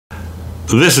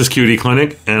This is QD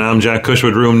Clinic, and I'm Jack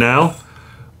Cushwood, Room Now.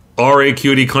 RA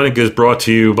QD Clinic is brought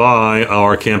to you by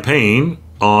our campaign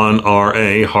on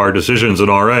RA, Hard Decisions in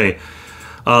RA.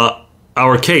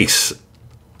 Our case,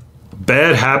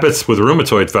 bad habits with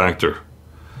rheumatoid factor.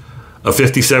 A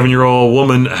 57-year-old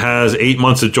woman has 8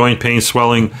 months of joint pain,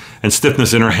 swelling, and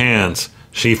stiffness in her hands.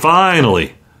 She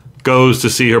finally goes to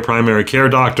see her primary care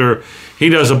doctor. He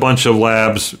does a bunch of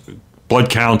labs, blood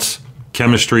counts,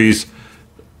 chemistries,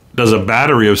 does a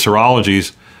battery of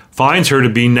serologies, finds her to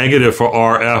be negative for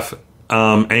RF,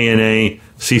 ANA,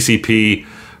 CCP.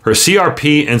 Her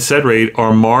CRP and SED rate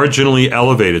are marginally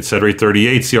elevated. SED rate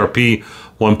 38, CRP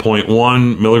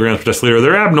 1.1 milligrams per deciliter.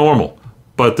 They're abnormal,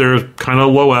 but they're kind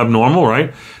of low abnormal,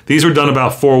 right? These were done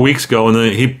about 4 weeks ago, and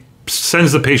then he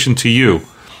sends the patient to you.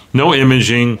 No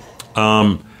imaging.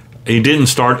 He didn't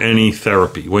start any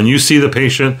therapy. When you see the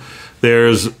patient,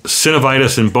 there's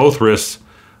synovitis in both wrists,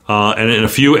 and in a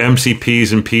few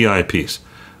MCPs and PIPs.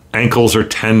 Ankles are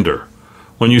tender.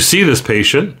 When you see this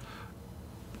patient,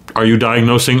 are you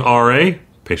diagnosing RA?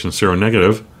 Patient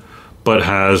seronegative, but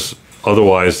has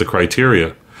otherwise the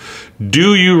criteria.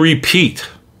 Do you repeat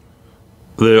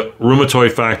the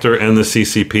rheumatoid factor and the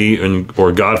CCP,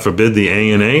 or God forbid, the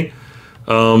ANA?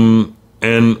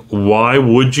 And why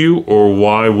would you or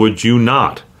why would you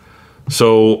not?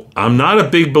 So I'm not a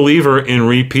big believer in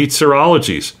repeat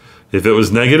serologies. If it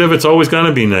was negative, it's always going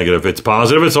to be negative. If it's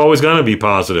positive, it's always going to be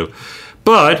positive.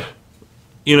 But,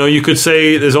 you could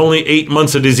say there's only 8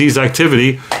 months of disease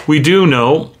activity. We do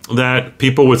know that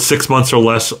people with 6 months or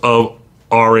less of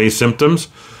RA symptoms,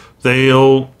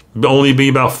 they'll only be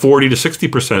about 40 to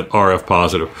 60% RF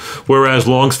positive, whereas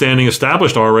long-standing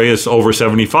established RA is over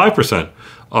 75%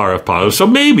 RF positive. So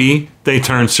maybe they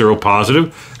turn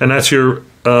seropositive, and that's your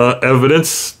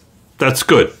evidence. That's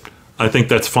good. I think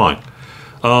that's fine.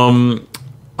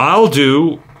 I'll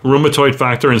do rheumatoid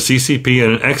factor and CCP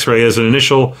and an X-ray as an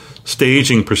initial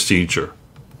staging procedure.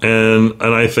 And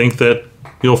I think that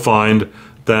you'll find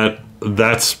that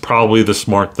that's probably the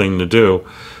smart thing to do.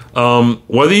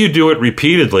 Whether you do it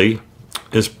repeatedly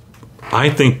is, I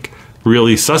think,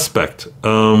 really suspect.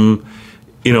 There's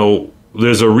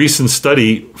a recent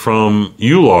study from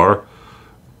EULAR,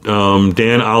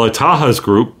 Dan Alitaja's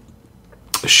group,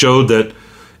 showed that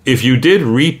if you did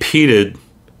repeated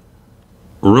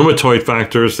rheumatoid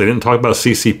factors, they didn't talk about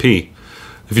CCP.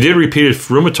 If you did repeated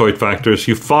rheumatoid factors,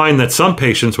 you find that some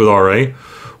patients with RA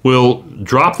will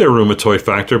drop their rheumatoid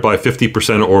factor by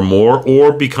 50% or more,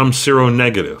 or become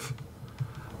seronegative.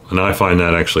 And I find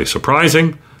that actually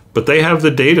surprising, but they have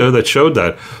the data that showed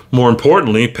that. More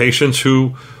importantly, patients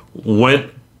who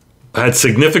had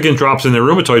significant drops in their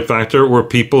rheumatoid factor were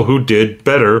people who did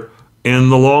better in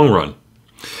the long run.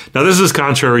 Now, this is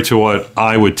contrary to what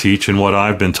I would teach and what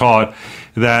I've been taught,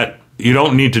 that you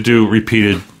don't need to do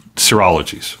repeated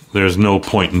serologies. There's no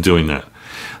point in doing that.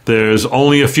 There's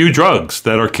only a few drugs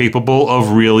that are capable of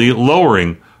really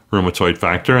lowering rheumatoid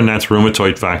factor, and that's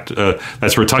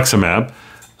that's rituximab,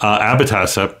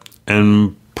 abatacept,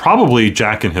 and probably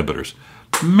JAK inhibitors.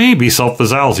 Maybe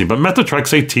sulfasalazine, but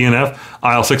methotrexate, TNF,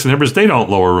 IL-6 inhibitors, they don't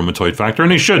lower rheumatoid factor,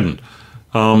 and they shouldn't,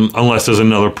 unless there's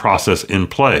another process in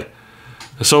play.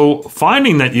 So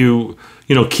finding that you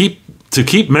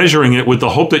keep measuring it with the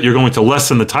hope that you're going to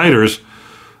lessen the titers,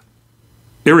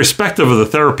 irrespective of the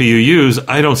therapy you use,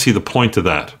 I don't see the point to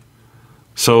that.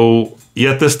 So,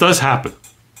 yet this does happen.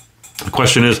 The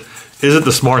question is it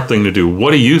the smart thing to do?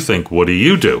 What do you think? What do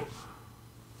you do?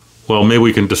 Well, maybe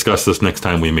we can discuss this next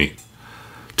time we meet.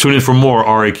 Tune in for more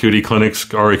RAQD Clinics.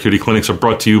 RAQD Clinics are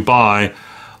brought to you by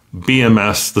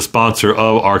BMS, the sponsor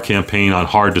of our campaign on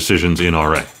hard decisions in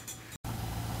RA.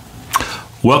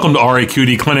 Welcome to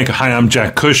RAQD Clinic. Hi, I'm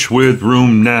Jack Cush with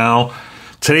Room Now.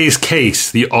 Today's case,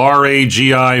 the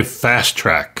RAGI Fast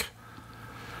Track.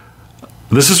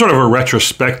 This is sort of a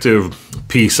retrospective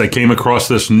piece. I came across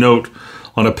this note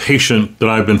on a patient that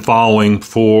I've been following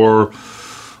for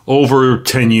over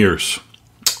 10 years.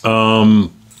 The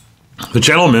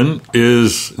gentleman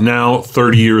is now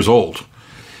 30 years old.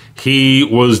 He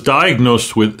was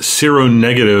diagnosed with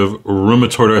seronegative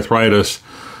rheumatoid arthritis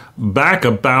back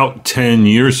about 10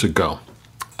 years ago.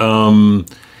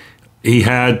 He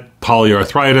had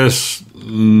polyarthritis,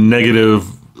 negative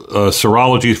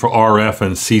serologies for RF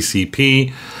and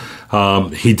CCP.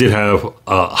 He did have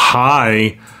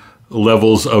high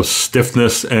levels of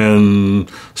stiffness and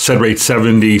SED rate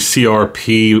 70,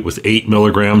 CRP with 8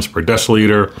 milligrams per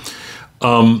deciliter.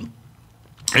 And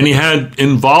he had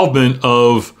involvement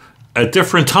of, at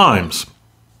different times,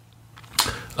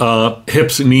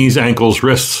 hips, knees, ankles,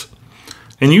 wrists,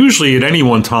 and usually at any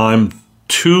one time,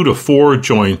 2 to 4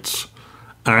 joints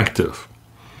active.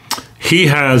 He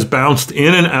has bounced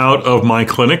in and out of my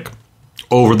clinic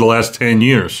over the last 10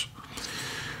 years.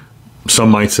 Some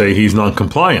might say he's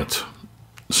non-compliant.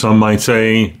 Some might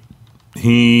say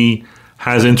he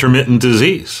has intermittent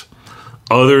disease.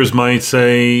 Others might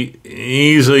say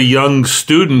he's a young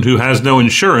student who has no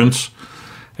insurance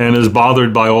and is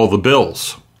bothered by all the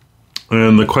bills.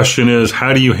 And the question is,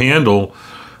 how do you handle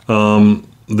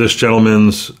this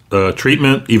gentleman's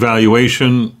treatment,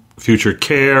 evaluation, future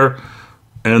care,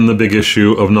 and the big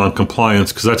issue of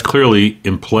noncompliance, because that's clearly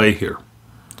in play here.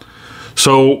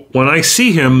 So when I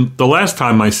see him, the last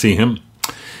time I see him,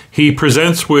 he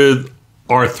presents with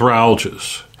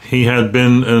arthralgias. He had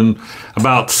been,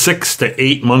 about 6 to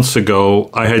 8 months ago,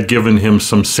 I had given him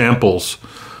some samples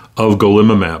of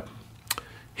golimumab.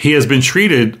 He has been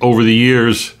treated over the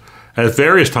years at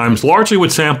various times, largely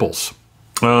with samples,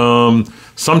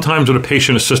 sometimes with a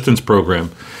patient assistance program.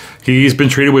 He's been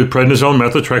treated with prednisone,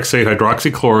 methotrexate,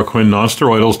 hydroxychloroquine,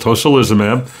 nonsteroidals,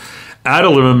 tocilizumab,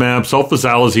 adalimumab,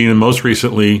 sulfasalazine, and most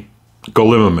recently,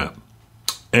 golimumab.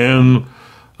 And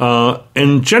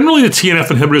generally the TNF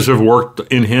inhibitors have worked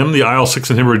in him. The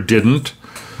IL-6 inhibitor didn't.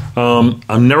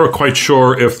 I'm never quite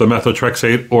sure if the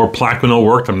methotrexate or Plaquenil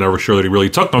worked. I'm never sure that he really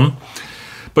took them.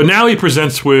 But now he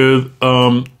presents with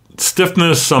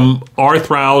stiffness, some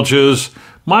arthralgias,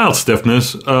 mild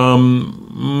stiffness,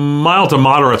 mild to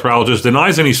moderate arthralgias,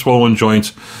 denies any swollen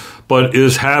joints, but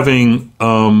is having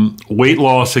weight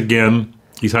loss again.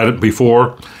 He's had it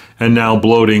before, and now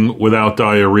bloating without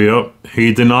diarrhea.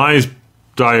 He denies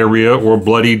diarrhea or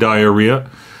bloody diarrhea.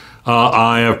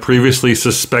 I have previously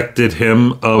suspected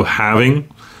him of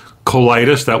having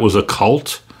colitis. That was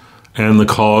occult and the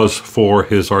cause for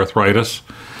his arthritis.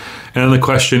 And the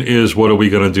question is, what are we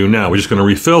going to do now? We're just going to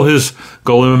refill his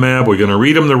golimumab. We're going to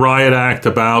read him the Riot Act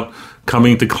about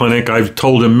coming to clinic. I've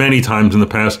told him many times in the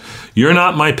past, you're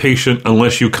not my patient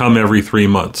unless you come every 3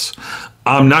 months.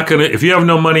 I'm not going to, if you have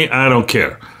no money, I don't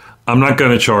care. I'm not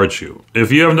going to charge you.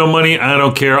 If you have no money, I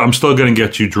don't care. I'm still going to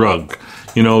get you drugged.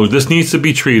 You know, this needs to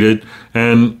be treated,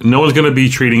 and no one's going to be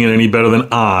treating it any better than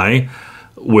I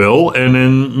will. And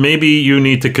then maybe you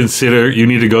need to consider, you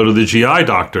need to go to the GI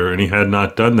doctor, and he had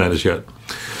not done that as yet.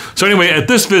 So anyway, at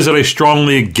this visit, I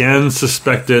strongly again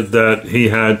suspected that he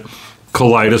had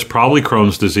colitis, probably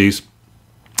Crohn's disease,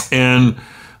 and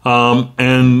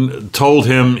told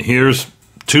him, here's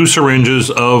 2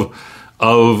 syringes of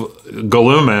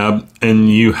golimumab, and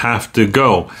you have to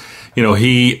go. You know,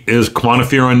 he is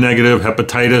quantiferon negative,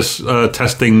 hepatitis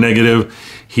testing negative.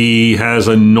 He has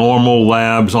a normal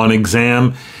labs on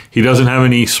exam. He doesn't have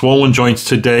any swollen joints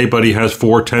today, but he has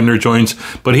 4 tender joints.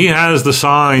 But he has the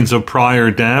signs of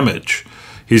prior damage.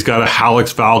 He's got a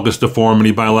hallux valgus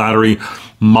deformity bilaterally,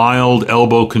 mild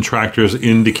elbow contractures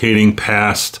indicating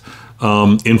past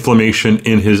inflammation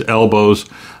in his elbows,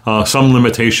 some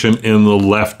limitation in the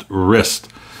left wrist.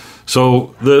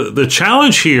 So the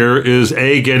challenge here is,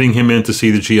 A, getting him in to see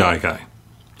the GI guy.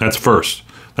 That's first.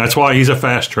 That's why he's a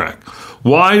fast track.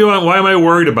 Why am I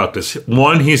worried about this?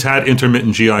 One, he's had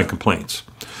intermittent GI complaints.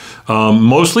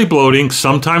 Mostly bloating,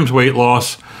 sometimes weight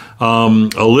loss,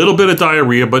 a little bit of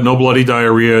diarrhea, but no bloody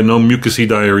diarrhea, no mucousy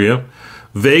diarrhea,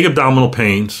 vague abdominal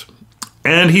pains,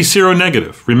 and he's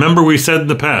seronegative. Remember, we said in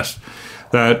the past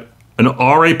that an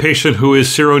RA patient who is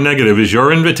seronegative is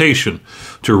your invitation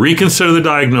to reconsider the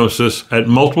diagnosis at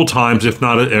multiple times, if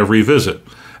not at every visit.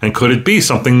 And could it be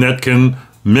something that can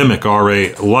mimic RA,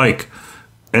 like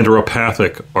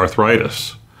enteropathic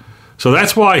arthritis? So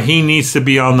that's why he needs to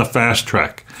be on the fast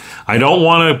track. I don't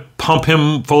want to pump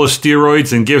him full of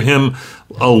steroids and give him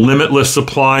a limitless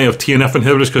supply of TNF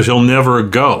inhibitors, because he'll never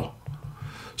go.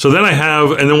 So then I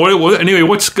have, and then why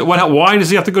does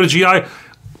he have to go to GI?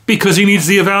 Because he needs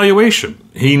the evaluation.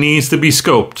 He needs to be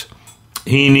scoped.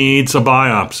 He needs a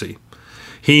biopsy.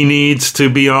 He needs to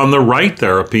be on the right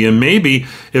therapy. And maybe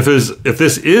if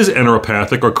this is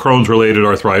enteropathic or Crohn's-related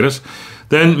arthritis,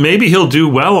 then maybe he'll do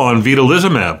well on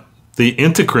vedolizumab, the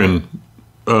integrin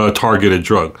targeted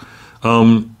drug.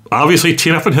 Obviously,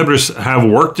 TNF inhibitors have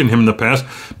worked in him in the past,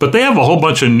 but they have a whole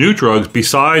bunch of new drugs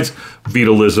besides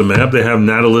vedolizumab. They have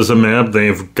natalizumab.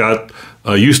 They've got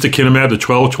ustekinumab, the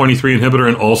 12/23 inhibitor,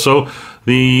 and also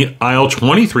the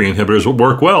IL-23 inhibitors will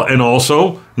work well, and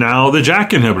also now the JAK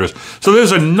inhibitors. So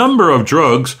there's a number of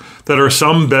drugs that are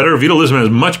some better. Vedolizumab is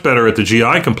much better at the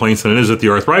GI complaints than it is at the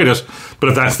arthritis, but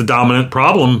if that's the dominant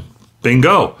problem,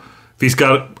 bingo. If he's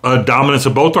got a dominance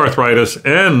of both arthritis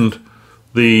and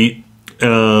the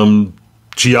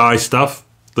GI stuff,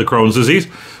 the Crohn's disease,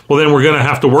 well, then we're going to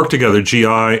have to work together, GI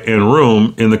and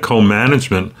rheum, in the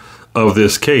co-management of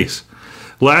this case.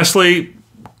 Lastly,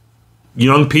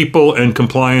 young people and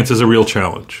compliance is a real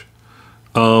challenge.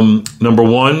 Number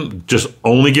one, just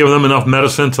only give them enough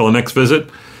medicine till the next visit.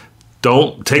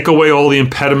 Don't take away all the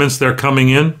impediments they're coming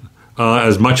in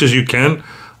as much as you can.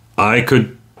 I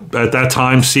could, at that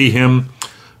time, see him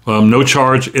no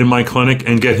charge in my clinic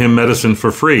and get him medicine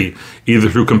for free, either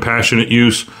through compassionate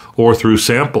use or through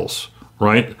samples,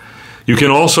 right? You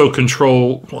can also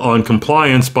control on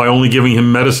compliance by only giving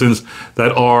him medicines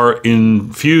that are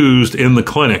infused in the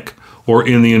clinic or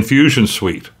in the infusion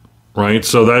suite, right?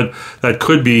 So that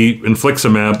could be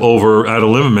infliximab over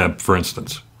adalimumab, for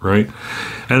instance, right?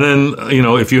 And then,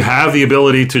 if you have the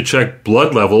ability to check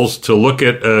blood levels, to look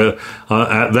at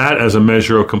that as a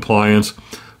measure of compliance,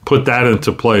 put that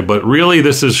into play. But really,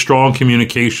 this is strong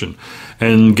communication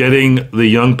and getting the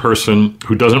young person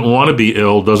who doesn't want to be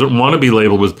ill, doesn't want to be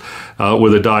labeled with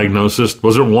a diagnosis,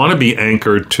 doesn't want to be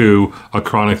anchored to a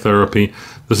chronic therapy.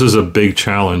 This is a big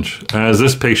challenge, as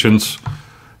this patient's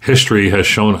history has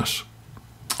shown us.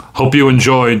 Hope you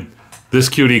enjoyed this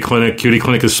QD Clinic. QD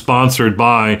Clinic is sponsored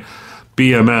by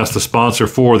BMS, the sponsor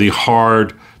for the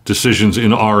Hard Decisions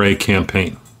in RA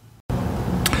campaign.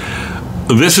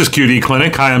 This is QD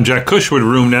Clinic. Hi, I'm Jack Cush with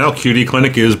Room Now. QD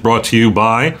Clinic is brought to you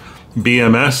by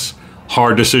BMS,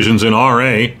 Hard Decisions in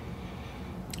RA.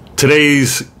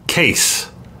 Today's case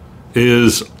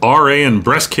is RA and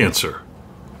breast cancer.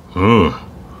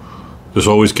 This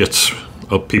always gets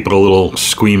people a little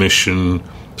squeamish and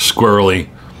squirrely.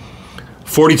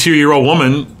 42-year-old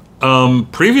woman,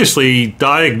 previously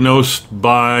diagnosed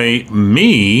by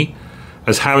me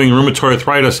as having rheumatoid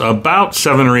arthritis about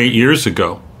 7 or 8 years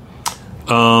ago.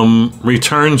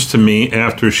 Returns to me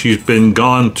after she's been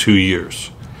gone 2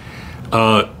 years.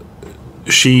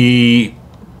 She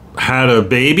had a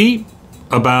baby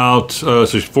about, so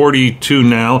she's 42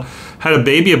 now, had a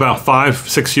baby about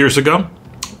 5-6 years ago.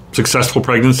 Successful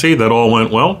pregnancy, that all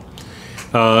went well.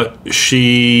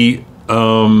 She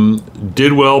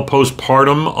did well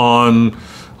postpartum on,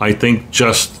 I think,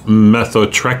 just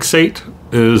methotrexate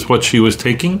is what she was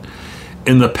taking.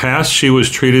 In the past, she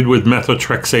was treated with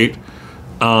methotrexate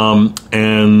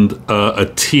and a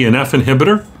TNF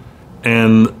inhibitor,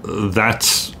 and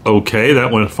that's okay.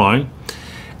 That went fine.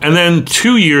 And then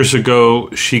 2 years ago,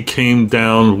 she came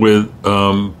down with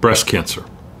breast cancer.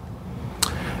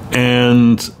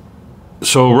 And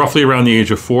so roughly around the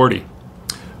age of 40.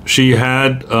 She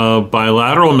had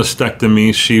bilateral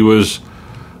mastectomy. She was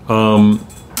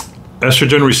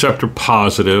estrogen receptor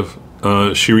positive.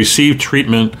 She received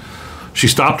treatment. She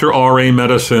stopped her RA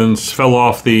medicines, fell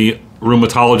off the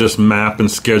rheumatologist map and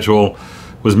schedule,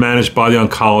 was managed by the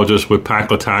oncologist with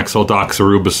paclitaxel,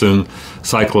 doxorubicin,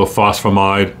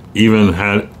 cyclophosphamide, even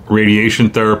had radiation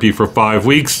therapy for 5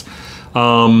 weeks.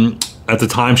 At the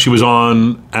time, she was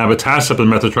on abatacept and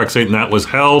methotrexate, and that was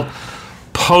held.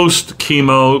 Post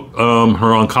chemo,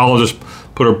 her oncologist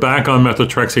put her back on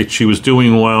methotrexate. She was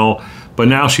doing well, but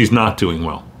now she's not doing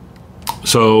well.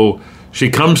 So she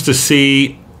comes to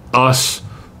see us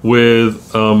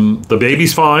with the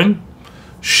baby's fine.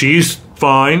 She's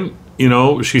fine.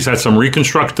 She's had some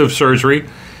reconstructive surgery.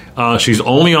 She's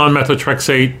only on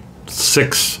methotrexate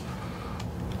 6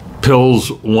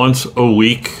 pills once a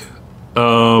week.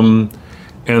 And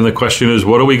the question is,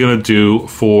 what are we going to do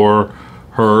for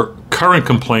her current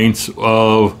complaints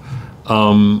of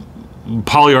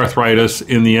polyarthritis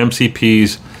in the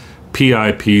MCPs,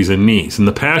 PIPs, and knees? In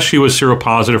the past, she was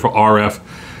seropositive for RF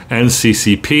and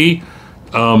CCP.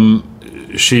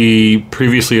 She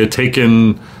previously had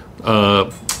taken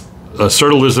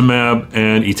certolizumab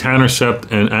and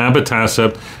etanercept and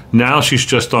abatacept. Now she's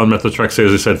just on methotrexate,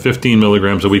 as I said, 15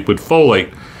 milligrams a week with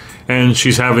folate. And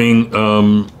she's having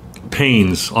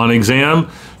pains. On exam,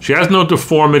 she has no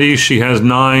deformities. She has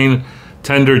 9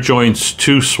 tender joints,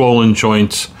 2 swollen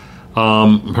joints.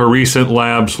 Her recent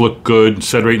labs look good.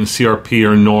 Sed rate and CRP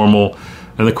are normal.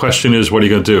 And the question is, what are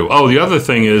you going to do? Oh, the other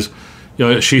thing is,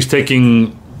 she's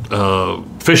taking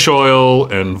fish oil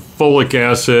and folic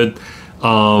acid,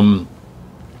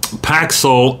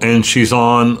 Paxil, and she's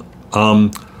on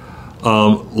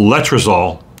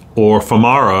letrozole or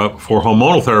Femara for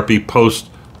hormonal therapy post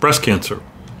breast cancer.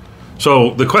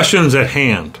 So the questions at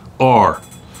hand are,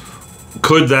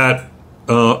 could that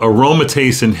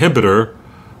aromatase inhibitor,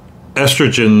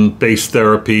 estrogen-based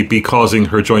therapy, be causing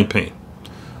her joint pain?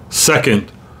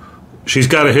 Second, she's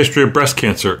got a history of breast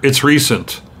cancer. It's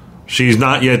recent. She's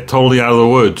not yet totally out of the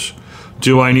woods.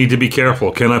 Do I need to be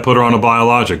careful? Can I put her on a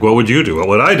biologic? What would you do? What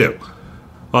would I do?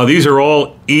 These are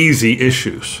all easy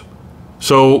issues.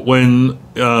 So when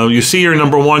you see her,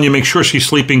 number one, you make sure she's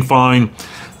sleeping fine,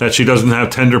 that she doesn't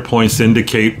have tender points to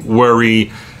indicate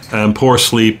worry and poor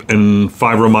sleep and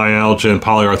fibromyalgia and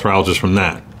polyarthralgia from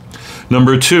that.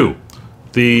 Number two,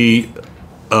 the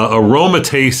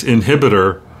aromatase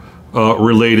inhibitor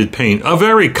related pain, a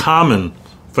very common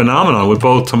phenomenon with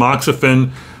both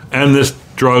tamoxifen and this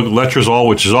drug letrozole,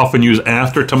 which is often used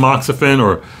after tamoxifen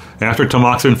or after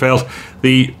tamoxifen fails.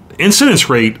 The incidence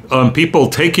rate on people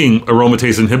taking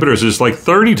aromatase inhibitors is like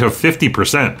 30 to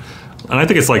 50%, and I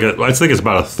think it's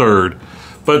about a third.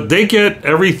 But they get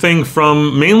everything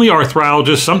from mainly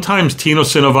arthralgias, sometimes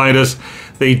tenosynovitis.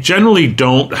 They generally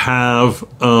don't have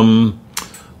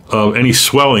any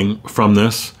swelling from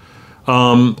this.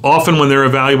 Often when they're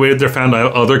evaluated, they're found to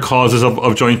have other causes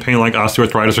of joint pain like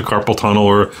osteoarthritis or carpal tunnel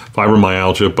or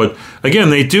fibromyalgia. But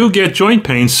again, they do get joint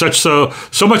pain so much so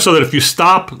that if you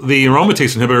stop the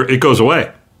aromatase inhibitor, it goes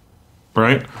away,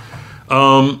 right?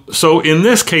 So in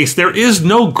this case, there is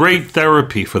no great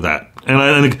therapy for that.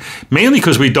 And mainly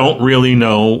because we don't really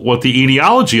know what the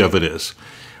etiology of it is.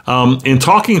 In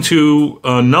talking to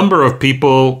a number of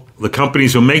people, the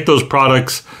companies who make those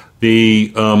products,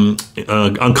 the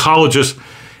oncologists,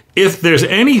 if there's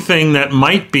anything that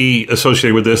might be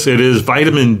associated with this, it is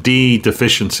vitamin D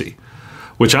deficiency,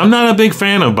 which I'm not a big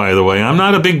fan of, by the way. I'm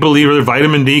not a big believer that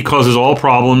vitamin D causes all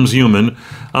problems human,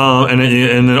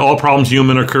 and all problems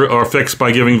human are fixed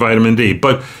by giving vitamin D.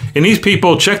 But in these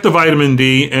people, check the vitamin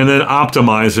D and then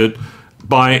optimize it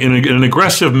in an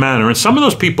aggressive manner. And some of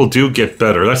those people do get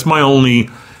better. That's my only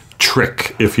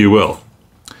trick, if you will.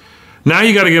 Now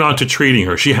you got to get on to treating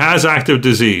her. She has active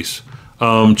disease.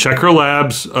 Check her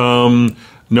labs. Know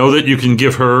that you can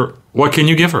give her. What can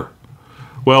you give her?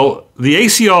 Well, the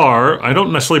ACR, I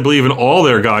don't necessarily believe in all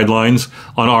their guidelines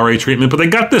on RA treatment, but they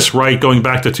got this right going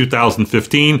back to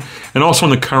 2015 and also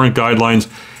in the current guidelines.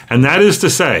 And that is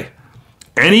to say,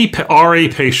 any RA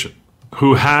patient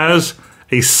who has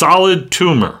a solid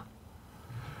tumor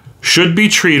should be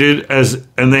treated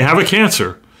and they have a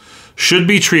cancer, should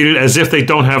be treated as if they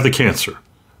don't have the cancer.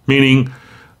 Meaning,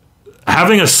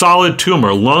 having a solid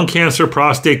tumor, lung cancer,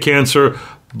 prostate cancer,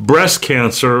 breast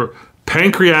cancer,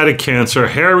 pancreatic cancer,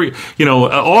 hair,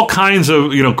 all kinds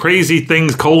of, crazy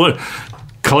things,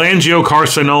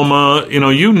 cholangiocarcinoma,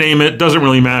 you name it, doesn't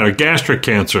really matter. Gastric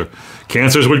cancer,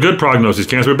 cancers with good prognosis,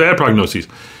 cancer with bad prognosis.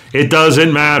 It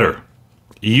doesn't matter.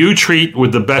 You treat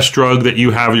with the best drug that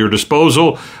you have at your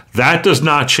disposal. That does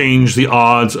not change the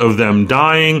odds of them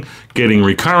dying, getting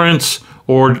recurrence,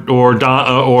 or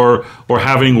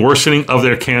having worsening of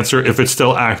their cancer if it's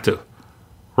still active,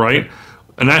 right?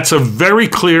 And that's a very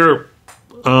clear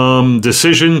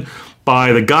decision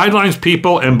by the guidelines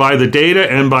people and by the data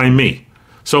and by me.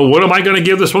 So what am I going to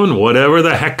give this woman? Whatever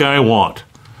the heck I want.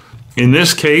 In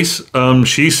this case,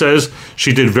 she says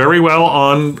she did very well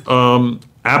on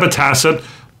abatacept.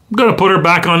 I'm going to put her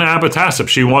back on abatacept.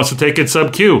 She wants to take it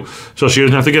sub-Q, so she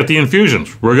doesn't have to get the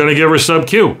infusions. We're going to give her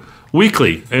sub-Q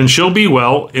weekly, and she'll be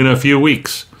well in a few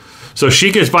weeks. So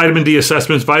she gets vitamin D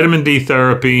assessments, vitamin D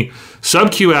therapy,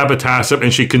 sub-Q abatacept,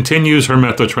 and she continues her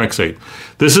methotrexate.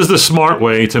 This is the smart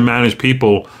way to manage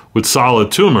people with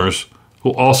solid tumors who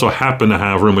also happen to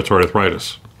have rheumatoid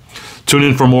arthritis. Tune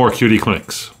in for more QD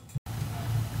Clinics.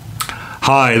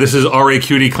 Hi, this is RA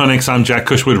QD Clinics. I'm Jack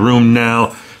Cushwood, Room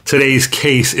Now. Today's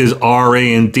case is RA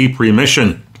in deep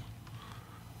remission.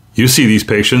 You see these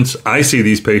patients. I see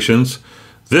these patients.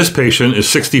 This patient is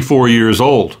 64 years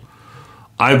old.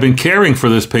 I've been caring for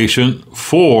this patient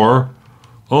for,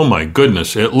 oh my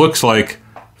goodness, it looks like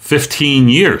 15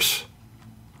 years.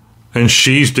 And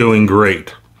she's doing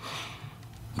great.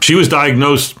 She was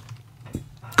diagnosed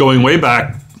going way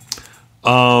back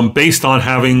based on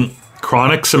having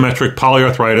chronic symmetric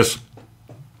polyarthritis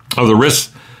of the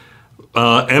wrists,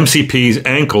 MCPs,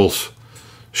 ankles.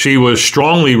 She was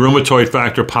strongly rheumatoid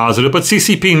factor positive, but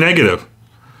CCP negative.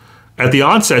 At the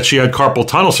onset, she had carpal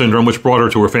tunnel syndrome, which brought her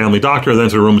to her family doctor, then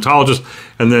to the rheumatologist,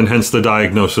 and then hence the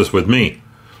diagnosis with me.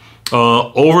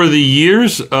 Over the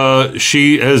years,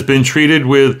 she has been treated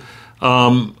with,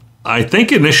 I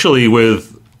think initially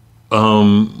with,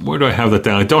 where do I have that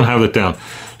down? I don't have that down.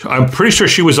 I'm pretty sure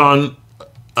she was on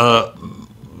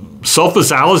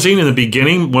sulfasalazine in the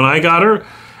beginning when I got her,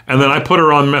 and then I put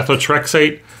her on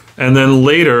methotrexate, and then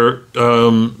later,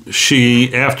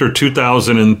 she, after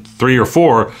 2003 or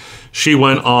 4, she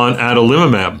went on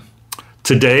adalimumab.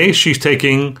 Today, she's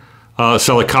taking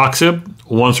celecoxib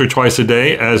once or twice a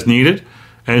day as needed,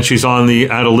 and she's on the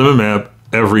adalimumab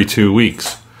every 2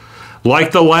 weeks.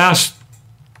 Like the last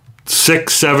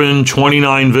 6, 7,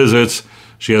 29 visits,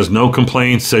 she has no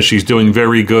complaints, says she's doing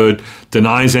very good,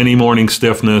 denies any morning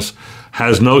stiffness,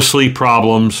 has no sleep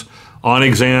problems. On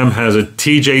exam, has a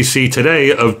TJC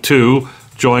today of 2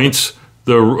 joints,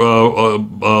 the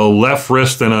left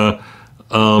wrist and a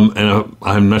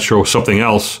I'm not sure, something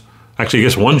else. Actually, I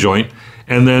guess 1 joint.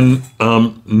 and then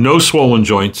no swollen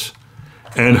joints,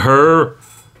 and her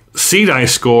CDAI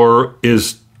score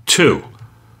is 2.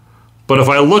 But if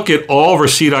I look at all of her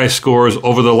CDAI scores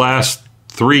over the last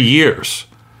 3 years,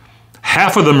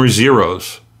 half of them are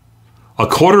zeros, a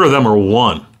quarter of them are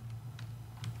 1,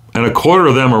 and a quarter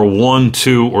of them are 1,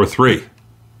 2, or 3.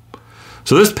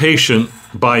 So this patient,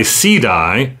 by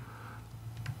CDAI,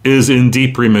 is in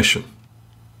deep remission.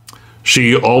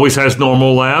 She always has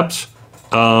normal labs.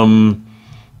 Her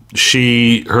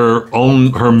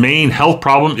main health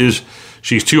problem is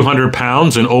she's 200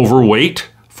 pounds and overweight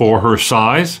for her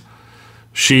size.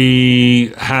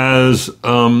 She has,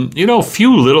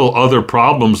 few little other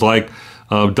problems like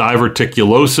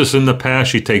diverticulosis in the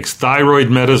past. She takes thyroid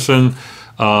medicine.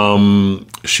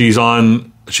 She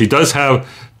does have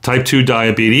type 2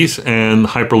 diabetes and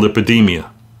hyperlipidemia,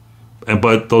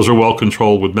 but those are well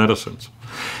controlled with medicines.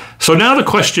 So now the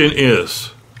question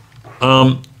is,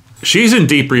 she's in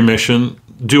deep remission.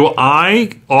 Do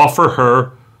I offer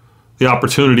her the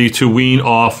opportunity to wean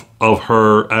off of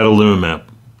her adalimumab?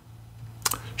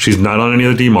 She's not on any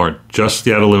of the DMARD, just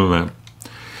the adalimumab.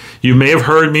 You may have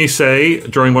heard me say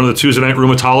during one of the Tuesday night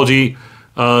rheumatology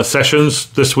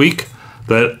sessions this week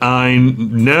that I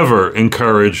never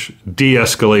encourage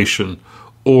de-escalation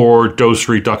or dose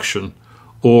reduction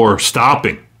or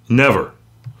stopping. Never.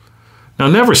 Now,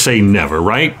 never say never,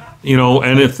 right?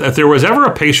 And if there was ever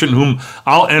a patient whom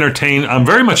I'll entertain, I'm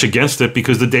very much against it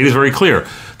because the data is very clear.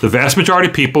 The vast majority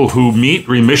of people who meet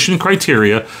remission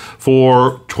criteria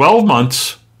for 12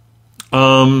 months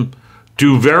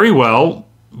do very well,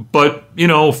 but,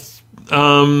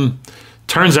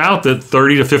 turns out that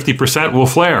 30 to 50% will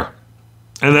flare,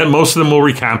 and that most of them will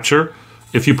recapture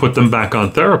if you put them back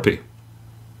on therapy.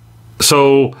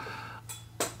 So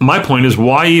my point is,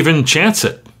 why even chance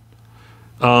it?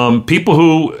 People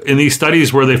who, in these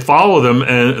studies where they follow them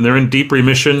and they're in deep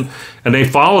remission and they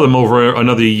follow them over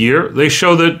another year, they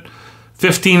show that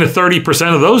 15 to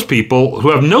 30% of those people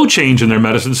who have no change in their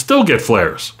medicine still get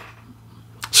flares.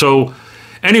 So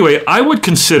anyway, I would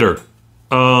consider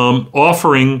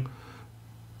offering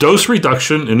dose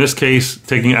reduction, in this case,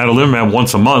 taking adalimumab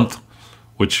once a month,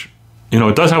 which,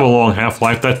 it does have a long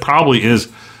half-life. That probably is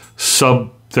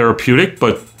sub-therapeutic,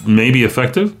 but maybe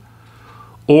effective.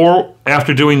 Or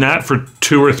after doing that for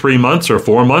 2 or 3 months or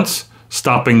 4 months,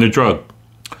 stopping the drug.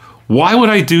 Why would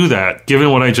I do that,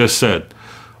 given what I just said?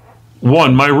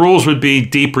 One, my rules would be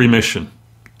deep remission.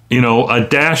 A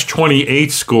dash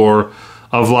 28 score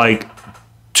of like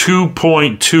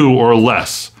 2.2 or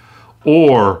less,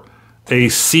 or a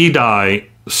CDAI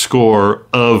score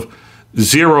of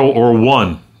 0 or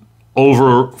 1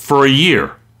 for a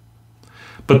year.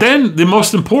 But then the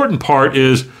most important part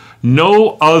is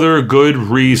no other good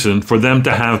reason for them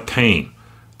to have pain.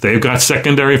 They've got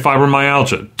secondary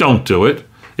fibromyalgia, don't do it.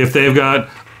 If they've got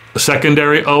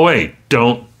secondary OA,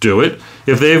 don't do it.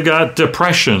 If they've got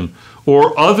depression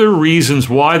or other reasons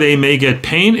why they may get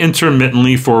pain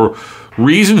intermittently for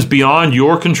reasons beyond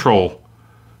your control,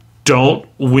 don't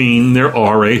wean their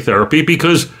RA therapy,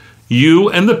 because you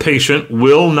and the patient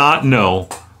will not know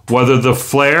whether the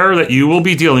flare that you will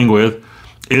be dealing with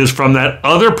is from that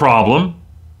other problem,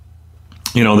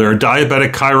 their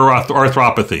diabetic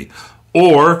chiroarthropathy,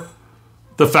 or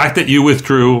the fact that you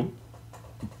withdrew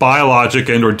biologic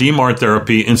and or DMARD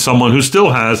therapy in someone who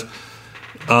still has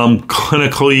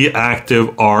clinically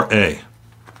active RA.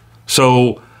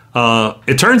 So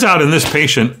it turns out in this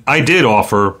patient, I did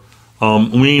offer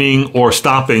weaning or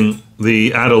stopping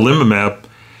the adalimumab,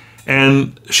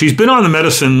 and she's been on the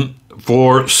medicine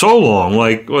for so long,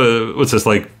 like,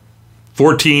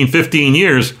 14, 15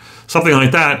 years, something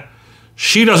like that.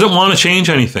 She doesn't want to change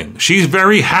anything. She's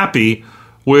very happy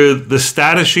with the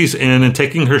status she's in and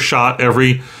taking her shot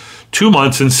every 2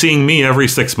 months and seeing me every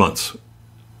 6 months.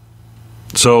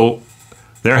 So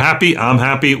they're happy, I'm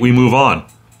happy, we move on.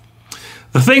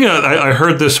 The thing I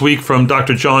heard this week from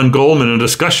Dr. John Goldman in a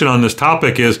discussion on this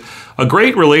topic is a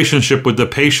great relationship with the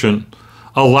patient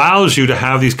allows you to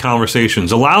have these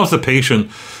conversations, allows the patient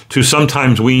to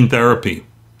sometimes wean therapy.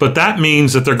 But that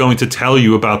means that they're going to tell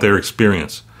you about their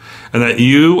experience, and that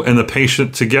you and the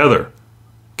patient together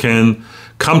can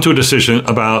come to a decision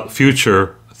about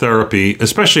future therapy,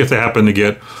 especially if they happen to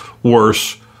get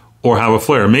worse or have a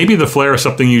flare. Maybe the flare is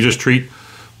something you just treat,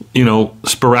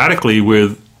 sporadically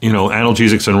with,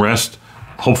 analgesics and rest,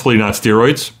 hopefully not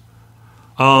steroids.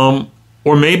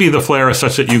 Or maybe the flare is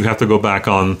such that you have to go back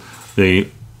on the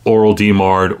oral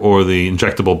DMARD or the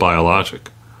injectable biologic.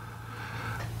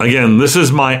 Again, this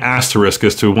is my asterisk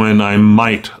as to when I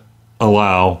might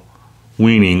allow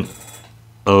weaning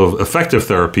of effective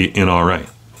therapy in RA.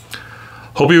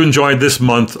 Hope you enjoyed this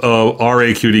month of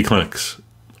RAQD clinics.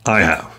 I have.